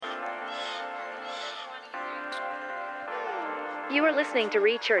You are listening to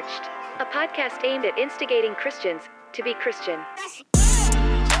Rechurched, a podcast aimed at instigating Christians to be Christian.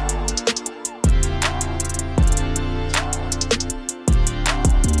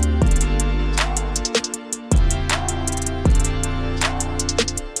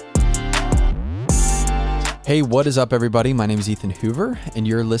 Hey, what is up, everybody? My name is Ethan Hoover, and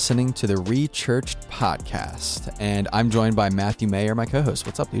you're listening to the Rechurched podcast. And I'm joined by Matthew Mayer, my co-host.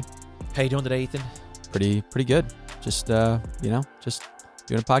 What's up, dude? How you doing today, Ethan? Pretty good. Just just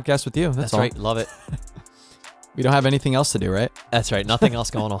doing a podcast with you. That's all. Right. Love it. We don't have anything else to do, right? That's right. Nothing else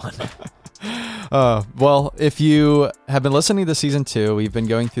going on. Well, if you have been listening to season 2, we've been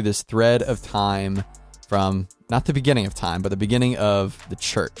going through this thread of time from not the beginning of time, but the beginning of the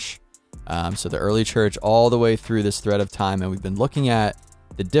church. So the early church all the way through this thread of time, and we've been looking at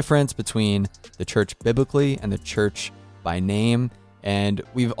the difference between the church biblically and the church by name. And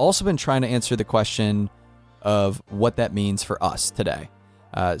we've also been trying to answer the question of what that means for us today.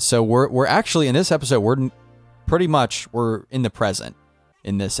 So we're actually in this episode, we're in the present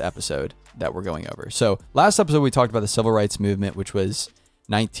in this episode that we're going over. So last episode we talked about the civil rights movement, which was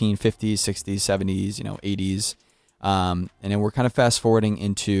 1950s, 60s, 70s, 80s. And then we're kind of fast forwarding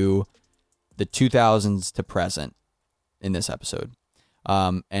into the 2000s to present in this episode.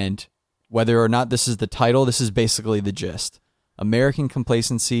 And whether or not this is the title, this is basically the gist. American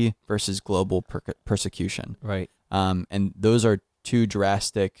complacency versus global persecution. Right. And those are two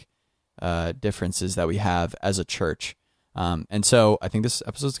drastic differences that we have as a church. And so I think this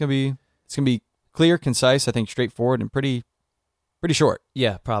episode's going to be clear, concise, I think straightforward and pretty short.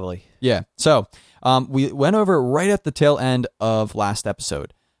 Yeah, probably. Yeah. So we went over right at the tail end of last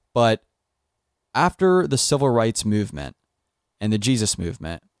episode, but after the civil rights movement and the Jesus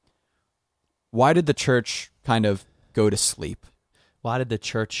movement, why did the church kind of go to sleep? Why did the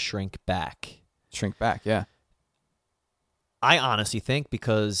church shrink back? Shrink back, yeah. I honestly think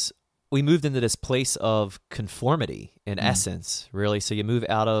because we moved into this place of conformity in essence, really. So you move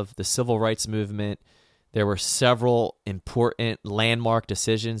out of the civil rights movement. There were several important landmark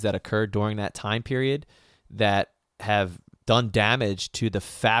decisions that occurred during that time period that have done damage to the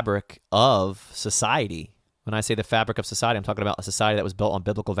fabric of society. When I say the fabric of society, I'm talking about a society that was built on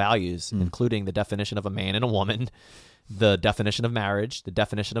biblical values, including the definition of a man and a woman, the definition of marriage, the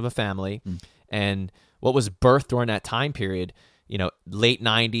definition of a family, and what was birthed during that time period, late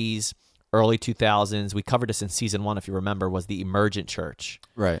 90s, early 2000s. We covered this in season 1, if you remember, was the emergent church.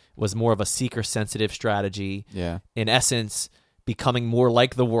 Right. Was more of a seeker-sensitive strategy. Yeah. In essence, becoming more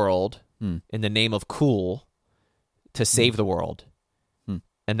like the world in the name of cool to save the world.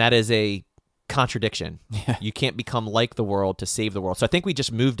 And that is a contradiction. Yeah. You can't become like the world to save the world. So I think we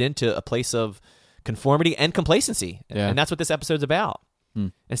just moved into a place of conformity and complacency. Yeah. And that's what this episode's about.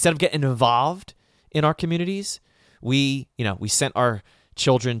 Instead of getting involved in our communities, we sent our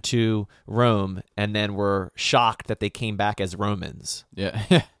children to Rome and then were shocked that they came back as Romans.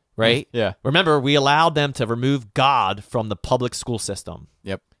 Yeah. Right? Yeah. Remember, we allowed them to remove God from the public school system.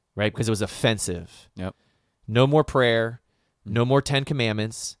 Yep. Right? Because it was offensive. Yep. No more prayer. No more 10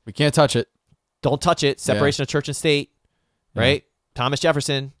 commandments. We can't touch it. Don't touch it. Separation of church and state. Right? Thomas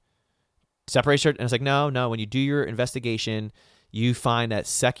Jefferson. Separation. And it's like, no. When you do your investigation, you find that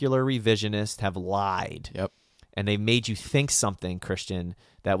secular revisionists have lied. Yep. And they made you think something, Christian,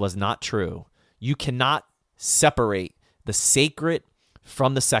 that was not true. You cannot separate the sacred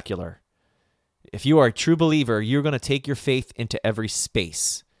from the secular. If you are a true believer, you're going to take your faith into every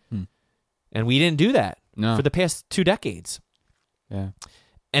space. And we didn't do that for the past 2 decades. Yeah.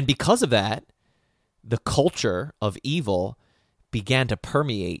 And because of that, the culture of evil began to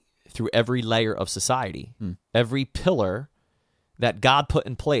permeate through every layer of society. Every pillar that God put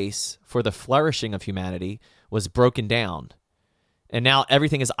in place for the flourishing of humanity was broken down. And now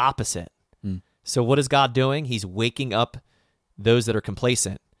everything is opposite. So what is God doing? He's waking up those that are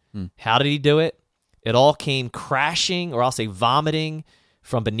complacent. How did he do it? It all came crashing, or I'll say vomiting,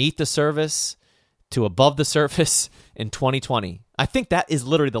 from beneath the surface to above the surface in 2020. I think that is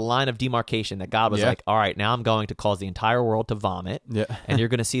literally the line of demarcation that God was like, all right, now I'm going to cause the entire world to vomit. Yeah. And you're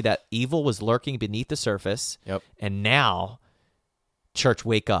going to see that evil was lurking beneath the surface. Yep. And now, church,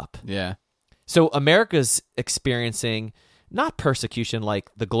 wake up. Yeah. So America's experiencing not persecution like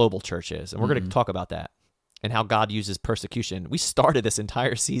the global church is. And we're going to talk about that and how God uses persecution. We started this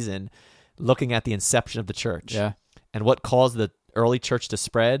entire season looking at the inception of the church. Yeah. And what caused the early church to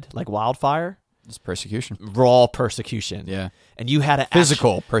spread like wildfire? It's persecution. Raw persecution. Yeah. And you had to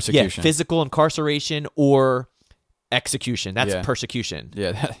physical persecution. Yeah, physical incarceration or execution. That's persecution.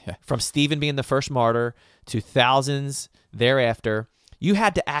 Yeah. From Stephen being the first martyr to thousands thereafter, you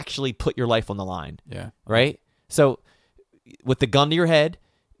had to actually put your life on the line. Yeah. Right? So with the gun to your head,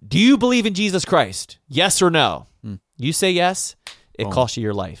 do you believe in Jesus Christ? Yes or no? You say yes, it costs you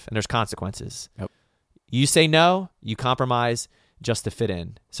your life, and there's consequences. Yep. You say no, you compromise just to fit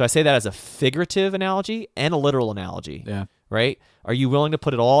in. So I say that as a figurative analogy and a literal analogy. Yeah. Right? Are you willing to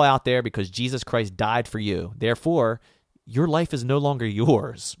put it all out there because Jesus Christ died for you? Therefore, your life is no longer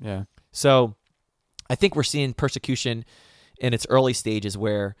yours. Yeah. So I think we're seeing persecution in its early stages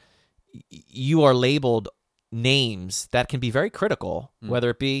where you are labeled names that can be very critical,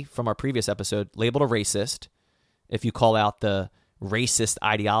 whether it be from our previous episode, labeled a racist, if you call out the racist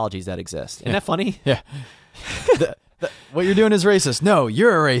ideologies that exist. Isn't that funny? Yeah. What you're doing is racist. No,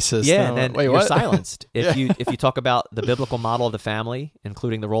 you're a racist. Yeah, No, and then wait, you're what? silenced. If you talk about the biblical model of the family,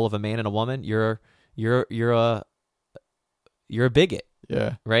 including the role of a man and a woman, you're a bigot.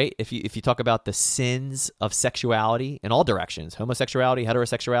 Yeah. Right? If you talk about the sins of sexuality in all directions, homosexuality,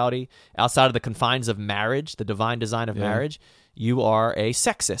 heterosexuality, outside of the confines of marriage, the divine design of marriage, you are a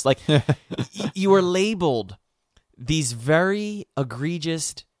sexist. Like you are labeled these very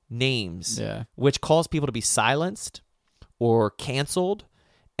egregious names, which cause people to be silenced or canceled.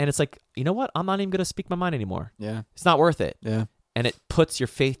 And it's like, you know what? I'm not even going to speak my mind anymore. Yeah. It's not worth it. Yeah. And it puts your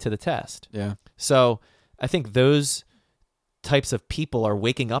faith to the test. Yeah. So I think those types of people are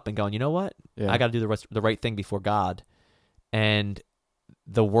waking up and going, you know what? Yeah. I got to do the right thing before God. And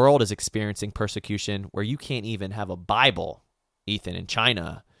the world is experiencing persecution where you can't even have a Bible, Ethan, in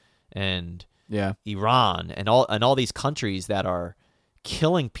China and Iran and all these countries that are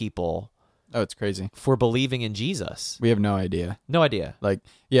killing people. Oh, it's crazy. For believing in Jesus. We have no idea. No idea. Like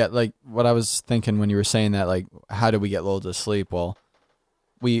what I was thinking when you were saying that, like, how do we get lulled to sleep? Well,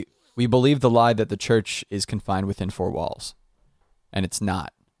 we believe the lie that the church is confined within four walls, and it's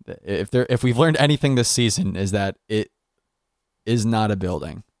not. If we've learned anything this season, is that it is not a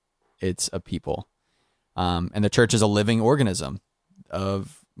building, it's a people, and the church is a living organism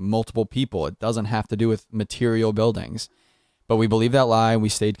of multiple people. It doesn't have to do with material buildings. But we believe that lie. We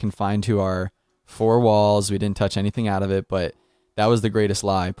stayed confined to our four walls. We didn't touch anything out of it. But that was the greatest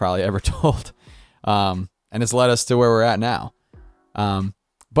lie probably ever told. And it's led us to where we're at now.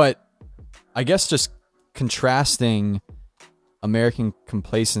 But I guess just contrasting American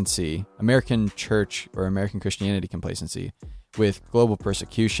complacency, American church or American Christianity complacency with global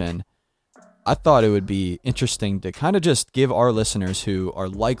persecution, I thought it would be interesting to kind of just give our listeners who are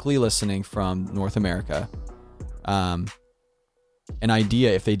likely listening from North America, an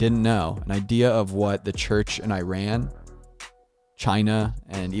idea, if they didn't know, an idea of what the church in Iran, China,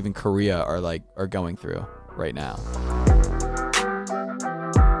 and even Korea are going through right now.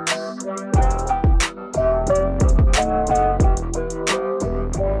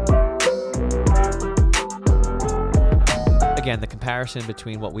 Again, the comparison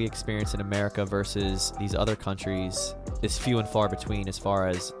between what we experience in America versus these other countries is few and far between as far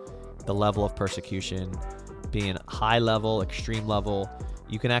as the level of persecution being high level, extreme level.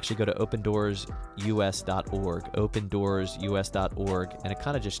 You can actually go to opendoorsUS.org, opendoorsUS.org, and it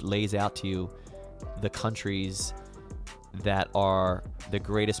kind of just lays out to you the countries that are the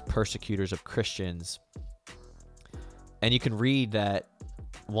greatest persecutors of Christians. And you can read that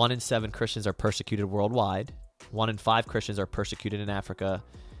 1 in 7 Christians are persecuted worldwide, 1 in 5 Christians are persecuted in Africa,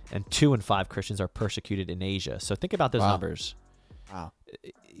 and 2 in 5 Christians are persecuted in Asia. So think about those numbers. Wow.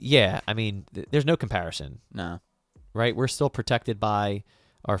 Yeah, I mean, there's no comparison. No. Right? We're still protected by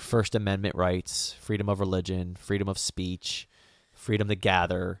our First Amendment rights, freedom of religion, freedom of speech, freedom to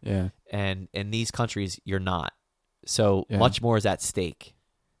gather. Yeah. And in these countries, you're not. So much more is at stake,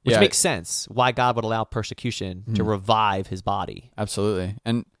 which makes sense why God would allow persecution to revive his body. Absolutely.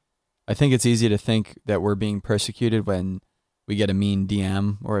 And I think it's easy to think that we're being persecuted when we get a mean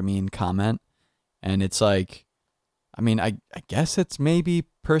DM or a mean comment. And it's like, I mean, I guess it's maybe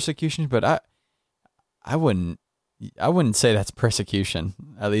persecution, but I wouldn't say that's persecution.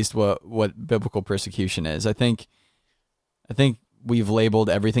 At least what biblical persecution is. I think we've labeled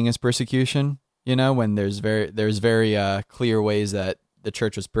everything as persecution. You know, when there's very clear ways that the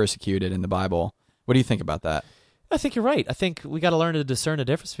church was persecuted in the Bible. What do you think about that? I think you're right. I think we got to learn to discern the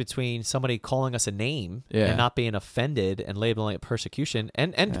difference between somebody calling us a name and not being offended and labeling it persecution.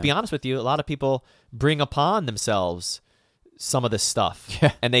 And to be honest with you, a lot of people bring upon themselves some of this stuff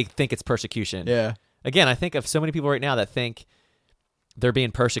and they think it's persecution. Yeah. Again, I think of so many people right now that think they're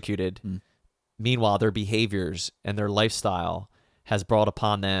being persecuted. Meanwhile, their behaviors and their lifestyle has brought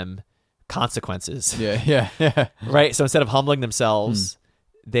upon them consequences. Yeah. Right? So instead of humbling themselves,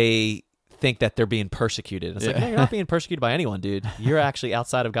 they think that they're being persecuted. It's like, no, you're not being persecuted by anyone, dude. You're actually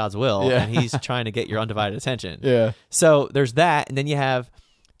outside of God's will, and he's trying to get your undivided attention. Yeah. So there's that, and then you have,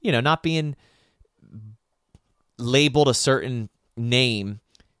 not being labeled a certain name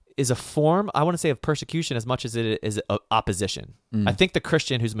is a form, I want to say, of persecution as much as it is opposition. I think the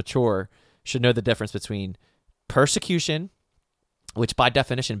Christian who's mature should know the difference between persecution, which by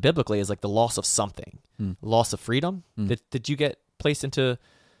definition biblically is like the loss of something, loss of freedom. Did you get placed into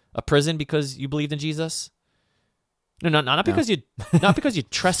a prison because you believed in Jesus? No, not because you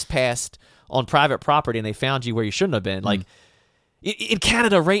trespassed on private property and they found you where you shouldn't have been. Like in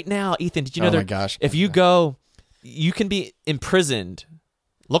Canada right now, Ethan, did you know Oh my gosh. if you go, you can be imprisoned.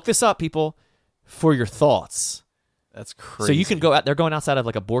 Look this up, people, for your thoughts. That's crazy. So you can go out. They're going outside of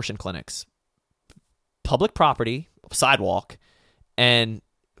like abortion clinics, public property, sidewalk, and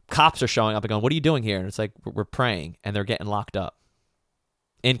cops are showing up and going, "What are you doing here?" And it's like, "We're praying," and they're getting locked up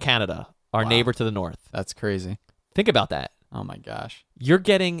in Canada, our neighbor to the north. That's crazy. Think about that. Oh my gosh. You're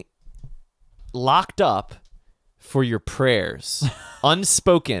getting locked up for your prayers,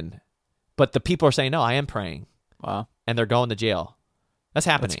 unspoken, but the people are saying, "No, I am praying." Wow. And they're going to jail. That's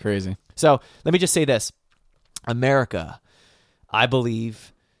happening. That's crazy. So let me just say this. America, I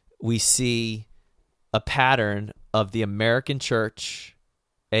believe we see a pattern of the American church,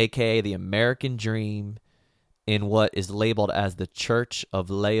 aka the American dream, in what is labeled as the Church of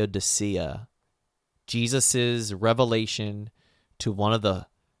Laodicea. Jesus's revelation to one of the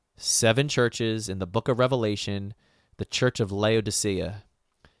 7 churches in the book of Revelation, the Church of Laodicea.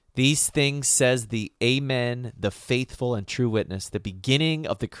 These things says the Amen, the faithful and true witness, the beginning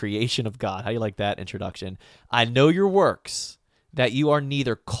of the creation of God. How you like that introduction? I know your works, that you are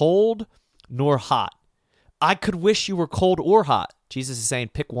neither cold nor hot. I could wish you were cold or hot. Jesus is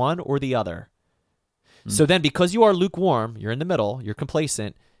saying pick one or the other. So then because you are lukewarm, you're in the middle, you're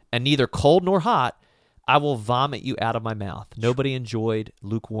complacent, and neither cold nor hot, I will vomit you out of my mouth. Nobody enjoyed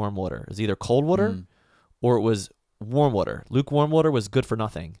lukewarm water. It was either cold water or it was warm water. Lukewarm water was good for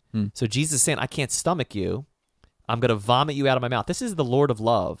nothing. So Jesus is saying, I can't stomach you. I'm going to vomit you out of my mouth. This is the Lord of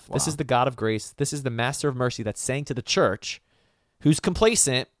love. Wow. This is the God of grace. This is the Master of mercy that's saying to the church who's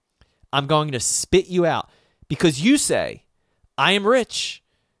complacent, I'm going to spit you out because you say, I am rich,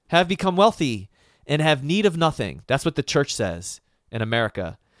 have become wealthy, and have need of nothing. That's what the church says in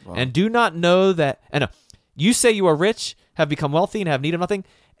America. Wow. And do not know that, and you say you are rich, have become wealthy, and have need of nothing,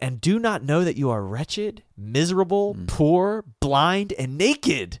 and do not know that you are wretched, miserable, poor, blind, and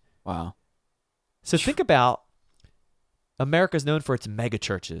naked. Wow. So think about America's known for its mega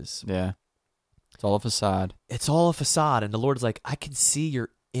churches. Yeah. It's all a facade. It's all a facade. And the Lord's like, I can see your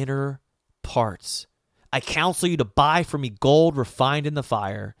inner parts. I counsel you to buy from me gold refined in the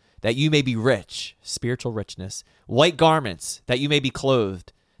fire, that you may be rich, spiritual richness, white garments, that you may be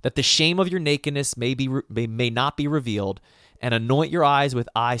clothed, that the shame of your nakedness may not be revealed, and anoint your eyes with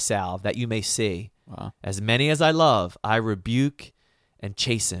eye salve, that you may see. Wow. As many as I love, I rebuke and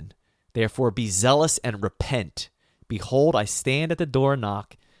chasten. Therefore be zealous and repent. Behold, I stand at the door and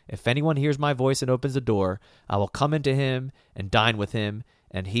knock. If anyone hears my voice and opens the door, I will come into him and dine with him,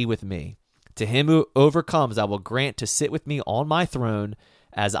 and he with me. To him who overcomes, I will grant to sit with me on my throne,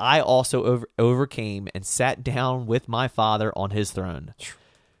 as I also overcame and sat down with my Father on his throne.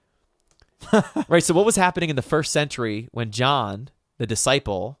 Right, so what was happening in the first century when John, the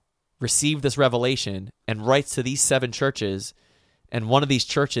disciple, received this revelation and writes to these 7 churches, and one of these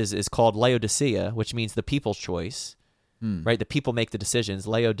churches is called Laodicea, which means the people's choice, right? The people make the decisions.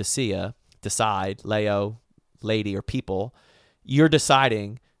 Laodicea, decide, Leo, lady, or people. You're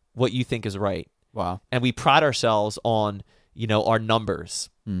deciding what you think is right. Wow. And we pride ourselves on, our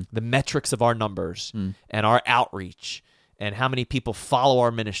numbers, the metrics of our numbers and our outreach and how many people follow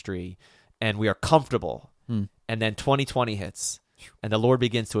our ministry, and we are comfortable. And then 2020 hits, and the Lord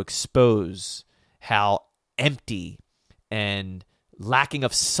begins to expose how empty and lacking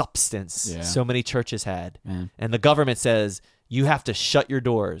of substance so many churches had. Man. And the government says, you have to shut your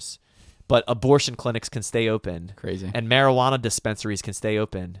doors, but abortion clinics can stay open. Crazy. And marijuana dispensaries can stay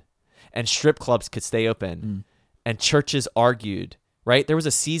open. And strip clubs could stay open. And churches argued, right? There was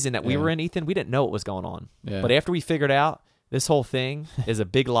a season that we were in, Ethan, we didn't know what was going on. Yeah. But after we figured out this whole thing is a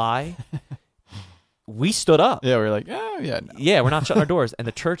big lie, we stood up. Yeah, we're like, oh, yeah. No. Yeah, we're not shutting our doors. And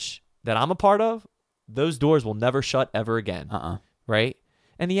the church that I'm a part of, those doors will never shut ever again. Right?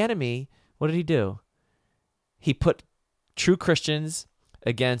 And the enemy, what did he do? He put true Christians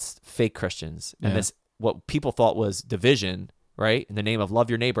against fake Christians. And this, what people thought was division, right? In the name of love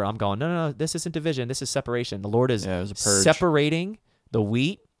your neighbor. I'm going, no, this isn't division. This is separation. The Lord is it was a purge. separating the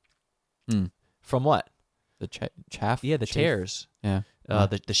wheat from what? The chaff? Yeah, the tares. Yeah.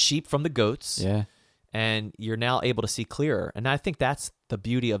 The sheep from the goats. Yeah. And you're now able to see clearer. And I think that's the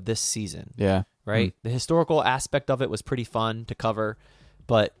beauty of this season. Yeah. Right? The historical aspect of it was pretty fun to cover.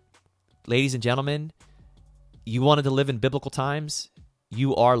 But ladies and gentlemen, You wanted to live in biblical times?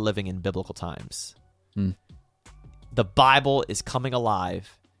 You are living in biblical times. The Bible is coming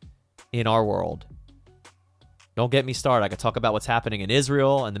alive in our world. Don't get me started. I could talk about what's happening in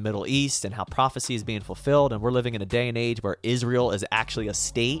Israel and the Middle East and how prophecy is being fulfilled, and we're living in a day and age where Israel is actually a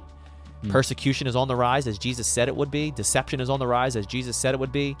state. Persecution is on the rise as Jesus said it would be. Deception is on the rise as Jesus said it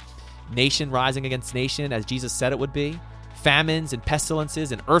would be. Nation rising against nation as Jesus said it would be. Famines and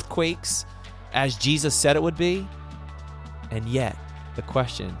pestilences and earthquakes as Jesus said it would be. And yet, the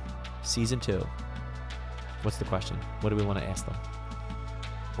question, season 2, what's the question? What do we want to ask them?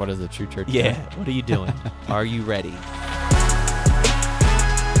 What is the true church? Yeah, what are you doing? Are you ready?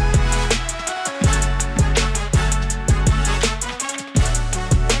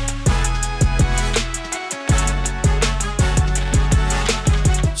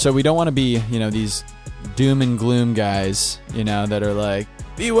 So we don't want to be, these doom and gloom guys, that are like,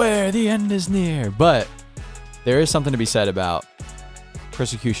 beware, the end is near. But there is something to be said about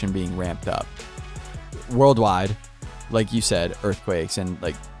persecution being ramped up worldwide, like you said, earthquakes and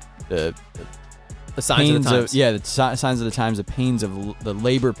like the signs of the times. The signs of the times, the pains of the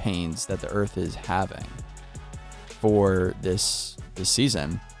labor pains that the earth is having for this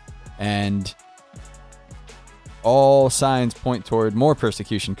season, and all signs point toward more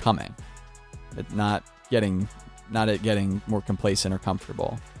persecution coming. Not getting more complacent or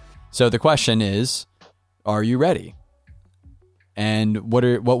comfortable. So the question is, are you ready? And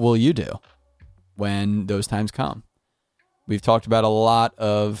what will you do when those times come? We've talked about a lot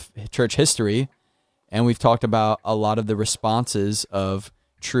of church history, and we've talked about a lot of the responses of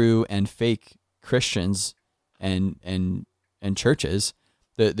true and fake Christians and churches.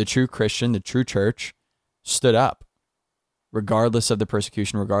 The true Christian, the true church, stood up regardless of the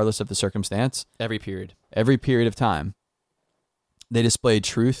persecution, regardless of the circumstance. Every period of time. They displayed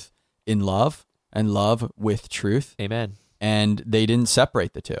truth in love and love with truth. Amen. And they didn't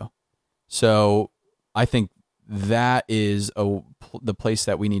separate the two. So I think that is the place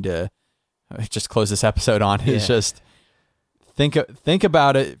that we need to just close this episode on. Is just think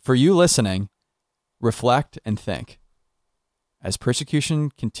about it. For you listening, reflect and think. As persecution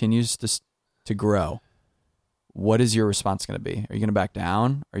continues to grow, what is your response going to be? Are you going to back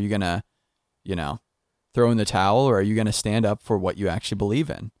down? Are you going to, throw in the towel, or are you going to stand up for what you actually believe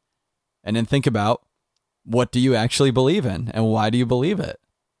in? And then think about, what do you actually believe in, and why do you believe it?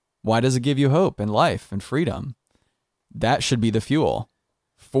 Why does it give you hope and life and freedom? That should be the fuel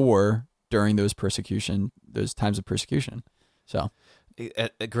for during those times of persecution. So,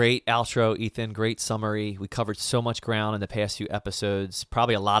 a great outro, Ethan. Great summary. We covered so much ground in the past few episodes.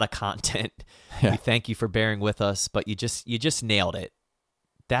 Probably a lot of content. Yeah. We thank you for bearing with us, but you just nailed it.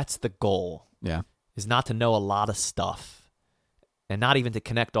 That's the goal. Yeah, is not to know a lot of stuff, and not even to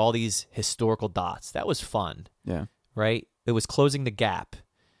connect all these historical dots. That was fun. Yeah, right. It was closing the gap.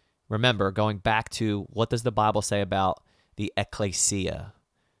 Remember, going back to, what does the Bible say about the ecclesia?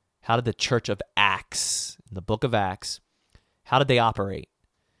 How did the church of Acts, in the book of Acts, how did they operate?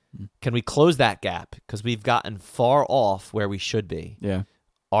 Can we close that gap? Because we've gotten far off where we should be. Yeah.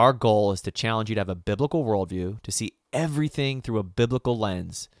 Our goal is to challenge you to have a biblical worldview, to see everything through a biblical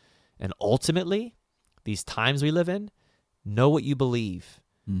lens. And ultimately, these times we live in, know what you believe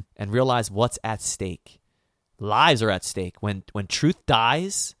and realize what's at stake. Lives are at stake. When truth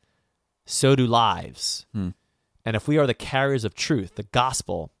dies, so do lives. And if we are the carriers of truth, the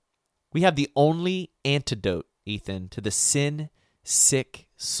gospel, we have the only antidote, Ethan, to the sin-sick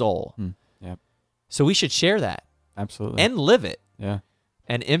soul. Yep. So we should share that. Absolutely. And live it. Yeah.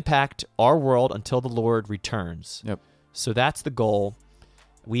 And impact our world until the Lord returns. Yep. So that's the goal.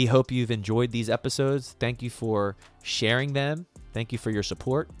 We hope you've enjoyed these episodes. Thank you for sharing them. Thank you for your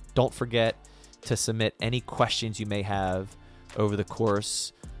support. Don't forget to submit any questions you may have over the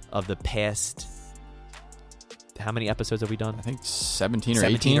course of the past. How many episodes have we done? I think 17 or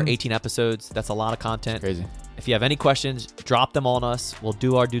 17 18. or 18 episodes. That's a lot of content. That's crazy. If you have any questions, drop them on us. We'll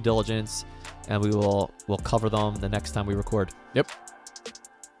do our due diligence, and we'll cover them the next time we record. Yep.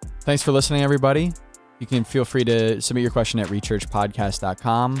 Thanks for listening, everybody. You can feel free to submit your question at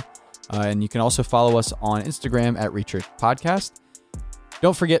rechurchpodcast.com. And you can also follow us on Instagram at rechurchpodcast.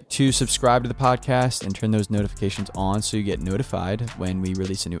 Don't forget to subscribe to the podcast and turn those notifications on so you get notified when we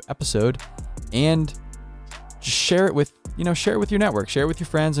release a new episode. And just share it with your network. Share it with your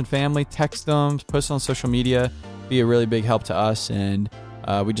friends and family. Text them, post it on social media. Be a really big help to us. And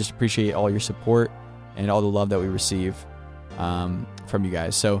we just appreciate all your support and all the love that we receive from you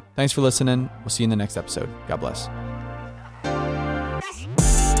guys. So thanks for listening. We'll see you in the next episode. God bless.